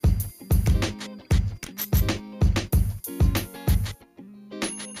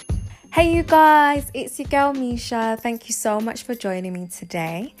Hey you guys, it's your girl Misha. Thank you so much for joining me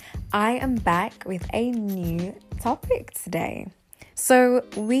today. I am back with a new topic today. So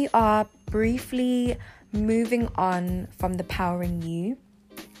we are briefly moving on from the Power in You.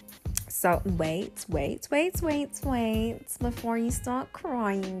 So wait before you start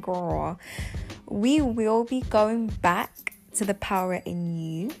crying, girl. We will be going back to the Power in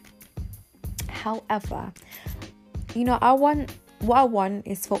You. However, what I want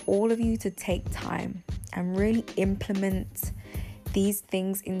is for all of you to take time and really implement these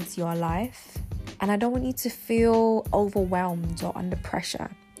things into your life. And I don't want you to feel overwhelmed or under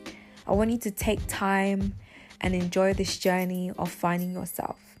pressure. I want you to take time and enjoy this journey of finding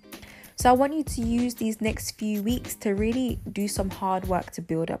yourself. So I want you to use these next few weeks to really do some hard work to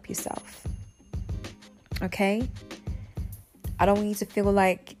build up yourself. Okay? I don't want you to feel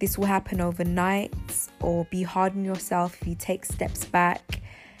like this will happen overnight or be hard on yourself if you take steps back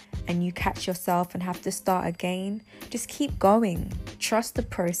and you catch yourself and have to start again. Just keep going. Trust the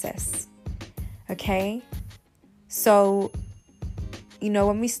process. Okay? So,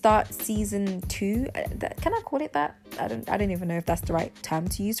 when we start season 2, can I call it that? I don't even know if that's the right term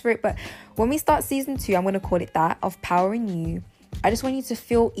to use for it, but when we start season 2, I'm going to call it that, of Power in You. I just want you to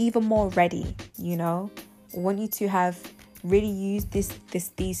feel even more ready, I want you to have really use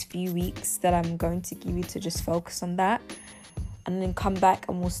these few weeks that I'm going to give you to just focus on that, and then come back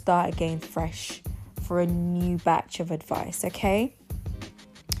and we'll start again fresh for a new batch of advice. Okay,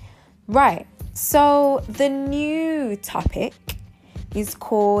 right, so the new topic is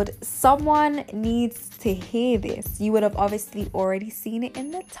called Someone Needs to Hear This. You would have obviously already seen it in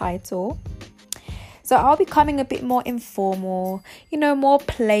the title. So I'll be coming a bit more informal, more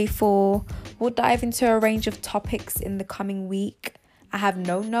playful. We'll dive into a range of topics in the coming week. I have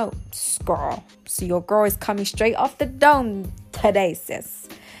no notes, girl. So your girl is coming straight off the dome today, sis.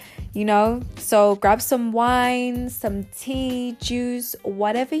 So grab some wine, some tea, juice,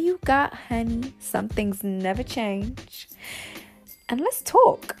 whatever you got, honey. Some things never change. And let's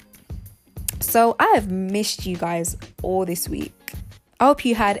talk. So I have missed you guys all this week. I hope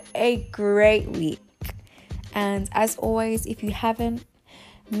you had a great week. And as always, if you haven't,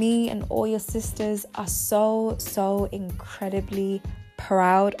 me and all your sisters are so incredibly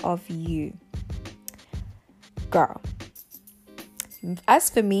proud of you. Girl. As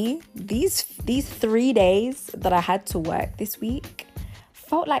for me, these 3 days that I had to work this week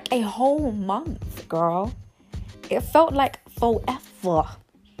felt like a whole month, girl. It felt like forever.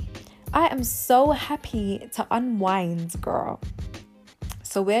 I am so happy to unwind, girl.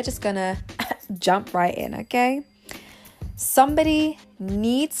 So we're just gonna jump right in, okay? Somebody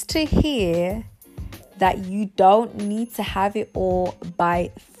needs to hear that you don't need to have it all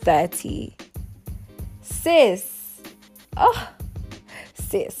by 30. Sis,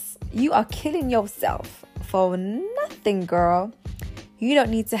 you are killing yourself for nothing, girl. You don't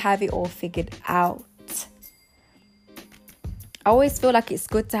need to have it all figured out. I always feel like it's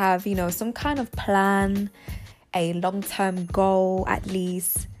good to have, some kind of plan, a long-term goal at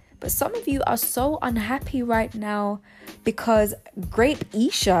least. But some of you are so unhappy right now because Grape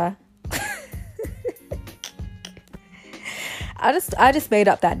Isha, I just made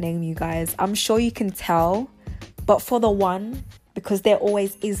up that name, you guys. I'm sure you can tell, but for the one, because there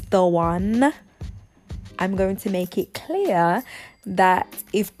always is the one, I'm going to make it clear that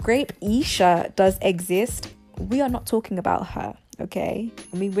if Grape Isha does exist, we are not talking about her, okay?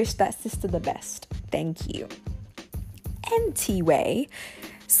 And we wish that sister the best. Thank you. Anyway,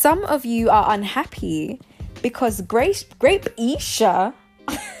 some of you are unhappy because Grape Isha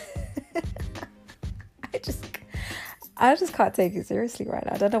I just can't take it seriously right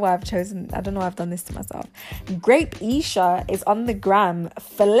now. I don't know why I've done this to myself. Grape Isha is on the gram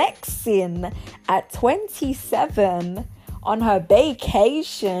flexing at 27 on her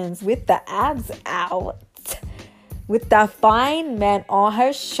vacations with the abs out, with the fine man on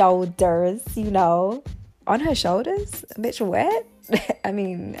her shoulders, on her shoulders? Bitch, what? I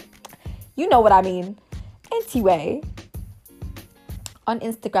mean, you know what I mean. Anyway, on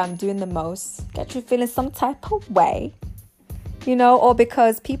Instagram doing the most, get you feeling some type of way, or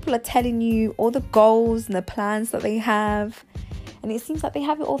because people are telling you all the goals and the plans that they have, and it seems like they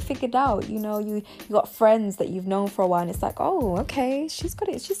have it all figured out. You got friends that you've known for a while, and it's like, oh, okay, she's got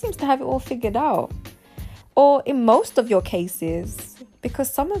it. She seems to have it all figured out. Or in most of your cases,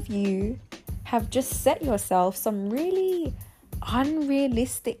 because some of you have just set yourself some really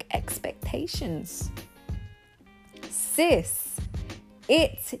unrealistic expectations. Sis,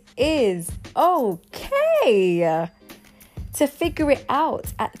 it is okay to figure it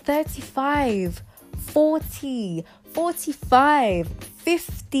out at 35, 40, 45,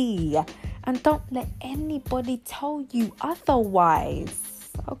 50. And don't let anybody tell you otherwise,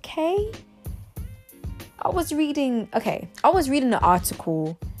 okay? I was reading an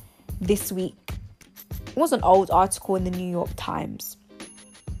article this week. It was an old article in the New York Times.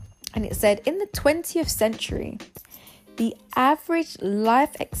 And it said, in the 20th century, the average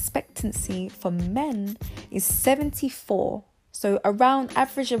life expectancy for men is 74. So around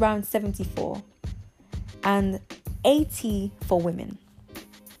 74. And 80 for women.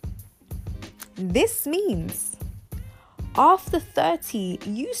 This means after 30,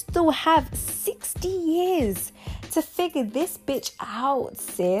 you still have 60 years to figure this bitch out,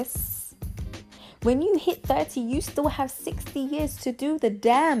 sis. When you hit 30, you still have 60 years to do the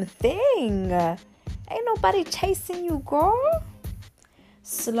damn thing. Ain't nobody chasing you, girl.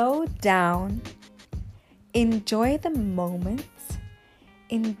 Slow down. Enjoy the moment.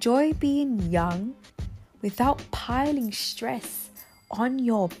 Enjoy being young without piling stress on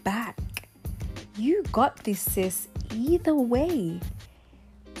your back. You got this, sis, either way.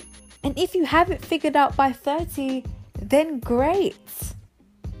 And if you haven't figured out by 30, then great.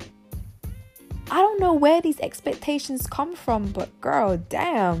 I don't know where these expectations come from, but girl,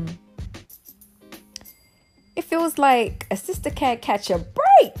 damn. It feels like a sister can't catch a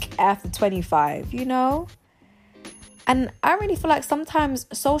break after 25, you know? And I really feel like sometimes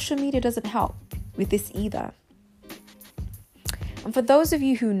social media doesn't help with this either. And for those of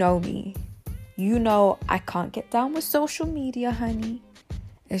you who know me, you know I can't get down with social media, honey.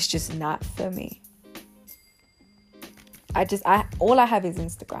 It's just not for me. All I have is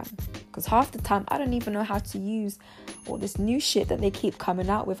Instagram. Because half the time I don't even know how to use all this new shit that they keep coming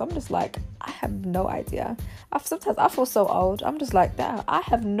out with. I'm just like, I have no idea. Sometimes I feel so old. I'm just like, that. I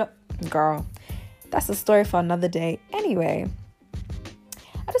have no... Girl, that's a story for another day. Anyway,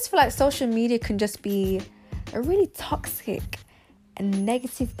 I just feel like social media can just be a really toxic and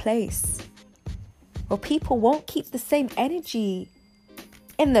negative place where people won't keep the same energy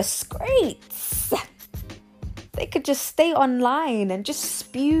in the streets. They could just stay online and just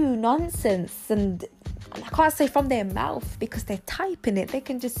spew nonsense. And I can't say from their mouth because they're typing it. They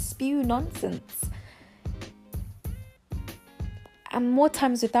can just spew nonsense. And more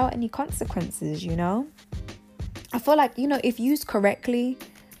times without any consequences, you know? I feel like, you know, if used correctly,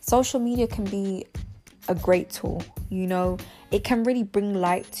 social media can be a great tool, you know? It can really bring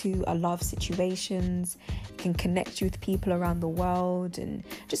light to a lot of situations. It can connect you with people around the world and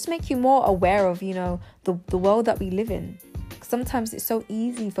just make you more aware of, you know, the world that we live in. Sometimes it's so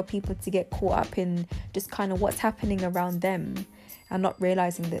easy for people to get caught up in just kind of what's happening around them and not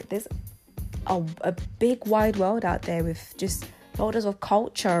realizing that there's a big wide world out there with just loads of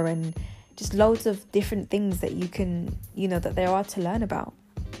culture and just loads of different things that you can, you know, that there are to learn about.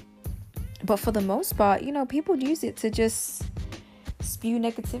 But for the most part, you know, people use it to just spew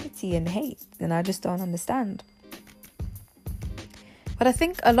negativity and hate, and I just don't understand. But I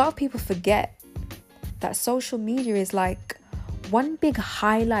think a lot of people forget that social media is like one big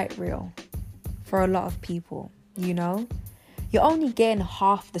highlight reel for a lot of people, you know? You're only getting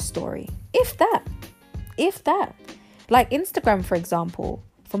half the story, if that. Like Instagram, for example,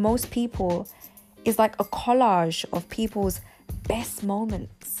 for most people, is like a collage of people's best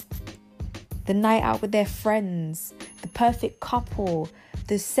moments. The night out with their friends, the perfect couple,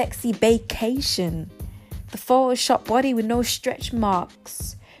 the sexy vacation, the Photoshop body with no stretch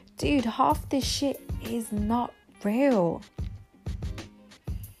marks. Dude, half this shit is not real.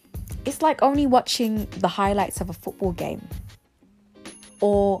 It's like only watching the highlights of a football game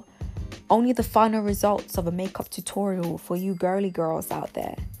or only the final results of a makeup tutorial for you girly girls out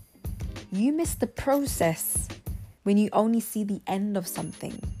there. You miss the process when you only see the end of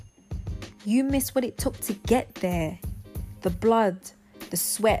something. You miss what it took to get there. The blood, the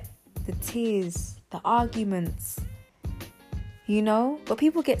sweat, the tears, the arguments. You know? But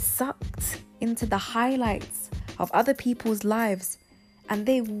people get sucked into the highlights of other people's lives and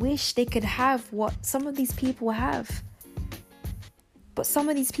they wish they could have what some of these people have. But some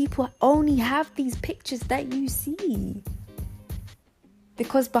of these people only have these pictures that you see.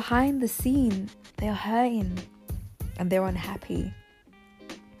 Because behind the scene, they're hurting and they're unhappy.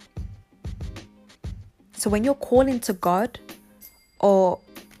 So when you're calling to God or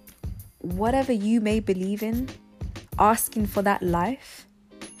whatever you may believe in, asking for that life,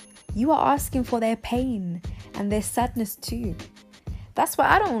 you are asking for their pain and their sadness too. That's why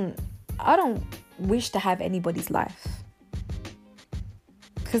I don't wish to have anybody's life.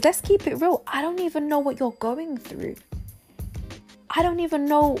 Because let's keep it real. I don't even know what you're going through. I don't even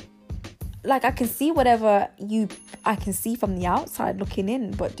know. Like, I can see whatever you I can see from the outside looking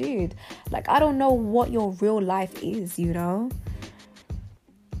in. But dude, like, I don't know what your real life is, you know?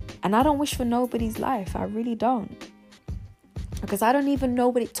 And I don't wish for nobody's life. I really don't. Because I don't even know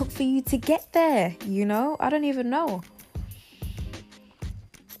what it took for you to get there, you know? I don't even know.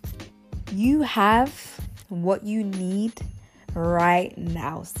 You have what you need right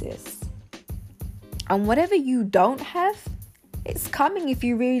now, sis. And whatever you don't have, it's coming if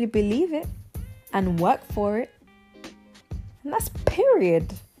you really believe it and work for it. And that's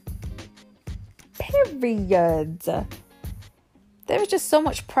period. Period. There is just so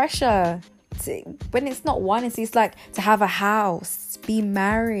much pressure when it's not one. It's like to have a house, be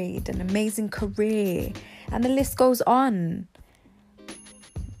married, an amazing career, and the list goes on.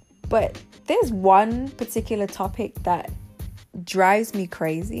 But there's one particular topic that drives me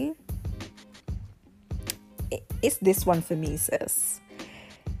crazy. It's this one for me, sis.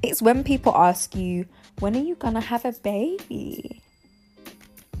 It's when people ask you, when are you gonna have a baby?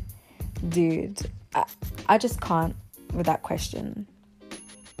 Dude, I just can't with that question.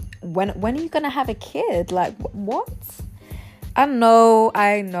 When are you gonna have a kid? Like, what? I know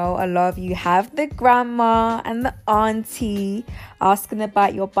a lot of you have the grandma and the auntie asking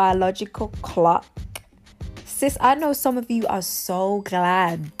about your biological clock. Sis, I know some of you are so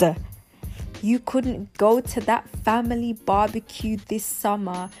glad you couldn't go to that family barbecue this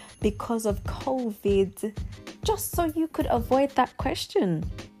summer because of COVID, just so you could avoid that question.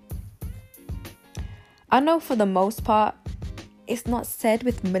 I know for the most part, it's not said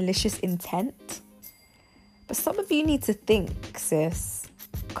with malicious intent. But some of you need to think, sis.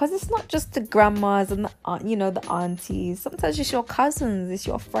 Because it's not just the grandmas and the aunties. Sometimes it's your cousins, it's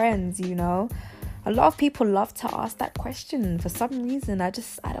your friends, you know. A lot of people love to ask that question for some reason. I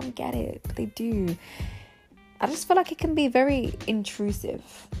don't get it, but they do. I just feel like it can be very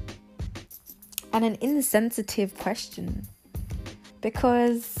intrusive and an insensitive question,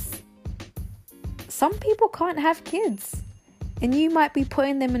 because some people can't have kids, and you might be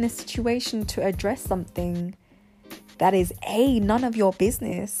putting them in a situation to address something that is A, none of your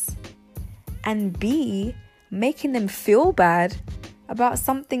business, and B, making them feel bad about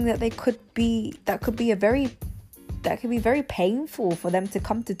something that could be very painful for them to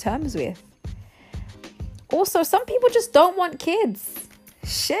come to terms with. Also, some people just don't want kids.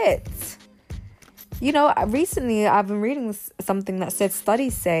 Shit. You know, recently I've been reading something that said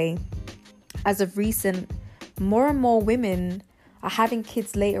studies say, as of recent, more and more women are having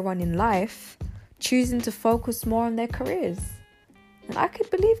kids later on in life, choosing to focus more on their careers. And I could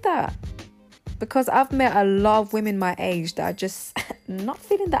believe that, because I've met a lot of women my age that are just not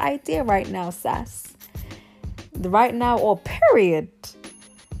feeling the idea right now, sass. Right now, or period.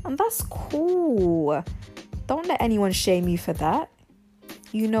 And that's cool. Don't let anyone shame you for that.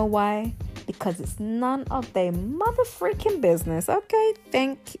 You know why? Because it's none of their mother freaking business. Okay,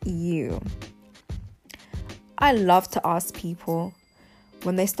 thank you. I love to ask people,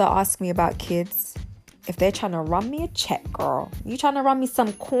 when they start asking me about kids, if they're trying to run me a check, girl. You trying to run me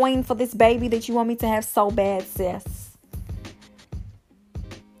some coin for this baby that you want me to have so bad, sis?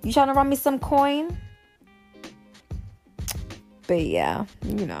 You trying to run me some coin? But yeah,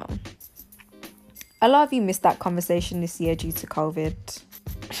 you know. A lot of you missed that conversation this year due to COVID.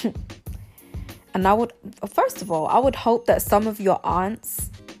 And I would hope that some of your aunts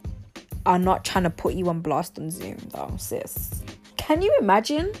are not trying to put you on blast on Zoom, though, sis. Can you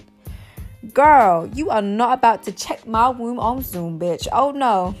imagine? Girl, you are not about to check my womb on Zoom, bitch. Oh,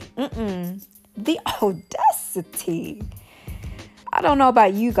 no. The audacity. I don't know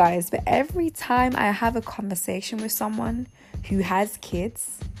about you guys, but every time I have a conversation with someone who has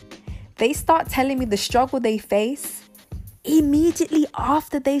kids, they start telling me the struggle they face immediately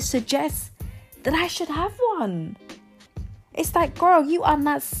after they suggest that I should have one. It's like, girl, you are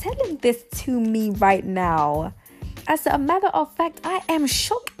not selling this to me right now. As a matter of fact, I am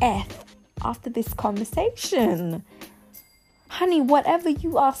shook after this conversation. Honey, whatever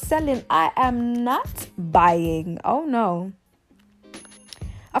you are selling, I am not buying. Oh no.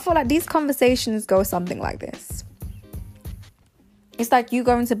 I feel like these conversations go something like this. It's like you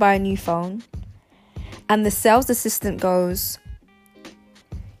going to buy a new phone and the sales assistant goes,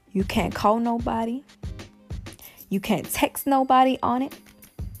 you can't call nobody. You can't text nobody on it.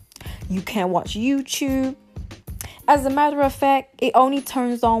 You can't watch YouTube. As a matter of fact, it only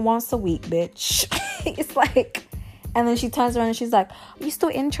turns on once a week, bitch. It's like, and then she turns around and she's like, are you still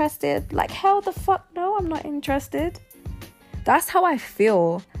interested? Like, hell the fuck no, I'm not interested. That's how I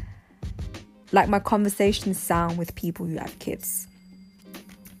feel like my conversations sound with people who have kids.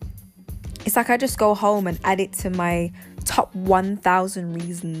 It's like I just go home and add it to my top 1,000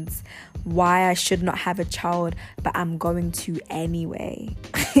 reasons why I should not have a child, but I'm going to anyway.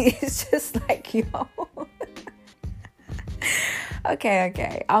 It's just like, yo.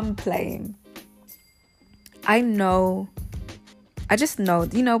 Okay, I'm playing. I just know,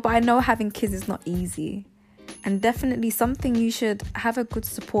 but I know having kids is not easy. And definitely something you should have a good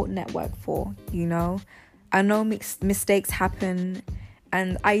support network for, I know mistakes happen.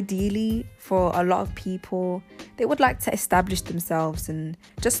 And ideally, for a lot of people, they would like to establish themselves and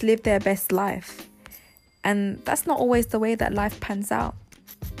just live their best life. And that's not always the way that life pans out.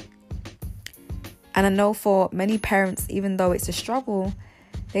 And I know for many parents, even though it's a struggle,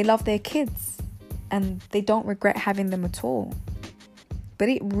 they love their kids and they don't regret having them at all. But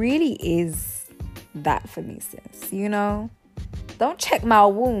it really is that for me, sis, Don't check my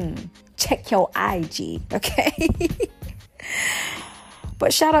womb. Check your IG, okay?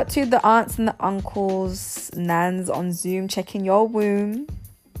 But shout out to the aunts and the uncles, nans on Zoom checking your womb,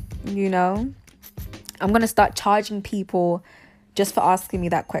 I'm going to start charging people just for asking me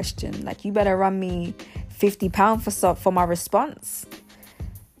that question. Like, you better run me £50 for my response.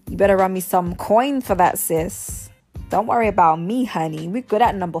 You better run me some coin for that, sis. Don't worry about me, honey. We're good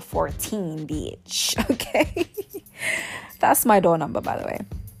at number 14, bitch. Okay? That's my door number, by the way.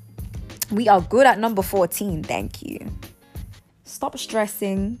 We are good at number 14. Thank you. Stop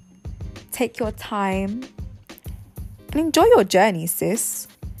stressing. Take your time. And enjoy your journey, sis.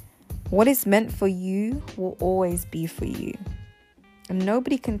 What is meant for you will always be for you. And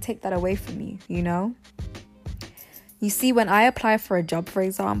nobody can take that away from you, You see, when I apply for a job, for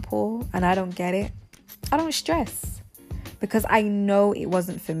example, and I don't get it, I don't stress. Because I know it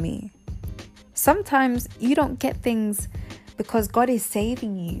wasn't for me. Sometimes you don't get things because God is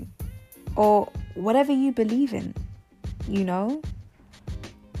saving you. Or whatever you believe in,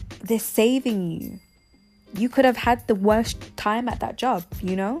 They're saving you. You could have had the worst time at that job,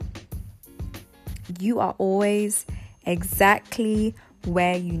 You are always exactly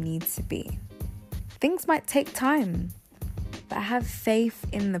where you need to be. Things might take time, but have faith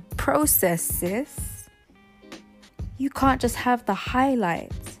in the process, sis. You can't just have the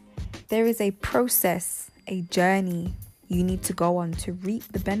highlights. There is a process, a journey you need to go on to reap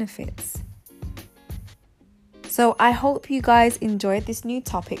the benefits. So I hope you guys enjoyed this new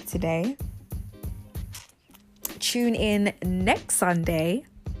topic today. Tune in next Sunday.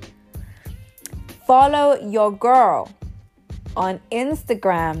 Follow your girl on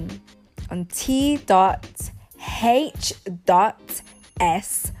Instagram on t.h.s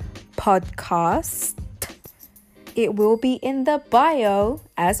podcast. It will be in the bio,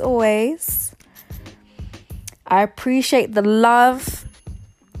 as always. I appreciate the love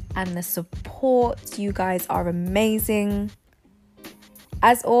and the support. You guys are amazing.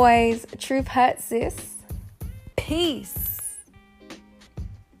 As always, truth hurts, sis. Peace.